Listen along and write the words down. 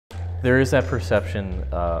There is that perception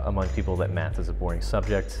among people that math is a boring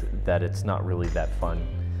subject, that it's not really that fun,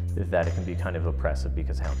 that it can be kind of oppressive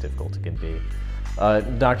because of how difficult it can be.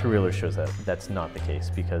 Dr. Wheeler shows that that's not the case,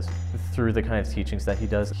 because through the kind of teachings that he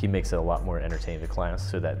does, he makes it a lot more entertaining to class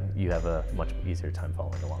so that you have a much easier time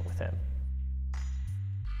following along with him.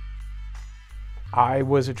 I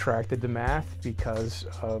was attracted to math because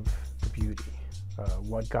of the beauty.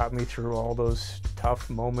 What got me through all those tough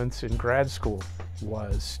moments in grad school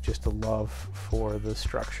was just a love for the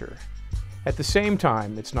structure. At the same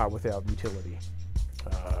time, it's not without utility.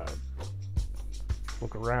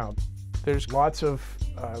 Look around. There's lots of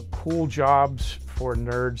cool jobs for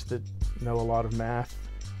nerds that know a lot of math.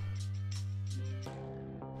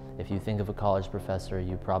 If you think of a college professor,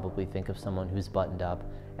 you probably think of someone who's buttoned up,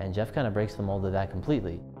 and Jeff kind of breaks the mold of that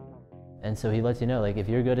completely. And so he lets you know, like, if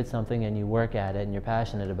you're good at something and you work at it and you're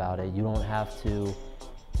passionate about it, you don't have to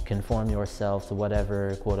conform yourself to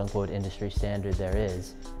whatever quote-unquote industry standard there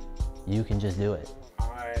is. You can just do it.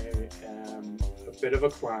 I am a bit of a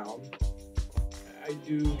clown. I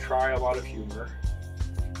do try a lot of humor.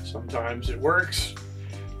 Sometimes it works.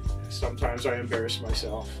 Sometimes I embarrass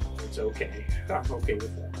myself. It's okay. I'm okay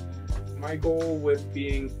with that. My goal with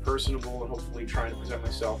being personable and hopefully trying to present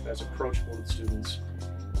myself as approachable to students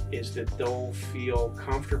is that they'll feel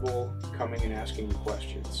comfortable coming and asking me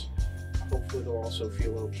questions. Hopefully they'll also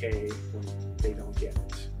feel okay when they don't get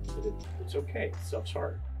it. That it's okay, stuff's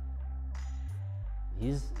hard.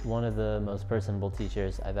 He's one of the most personable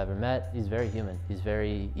teachers I've ever met. He's very human. He's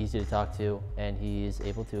very easy to talk to, and he's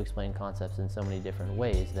able to explain concepts in so many different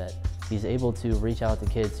ways that he's able to reach out to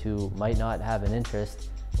kids who might not have an interest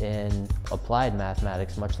in applied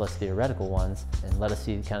mathematics, much less theoretical ones, and let us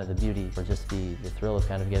see kind of the beauty or just the thrill of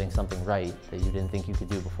kind of getting something right that you didn't think you could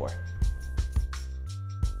do before.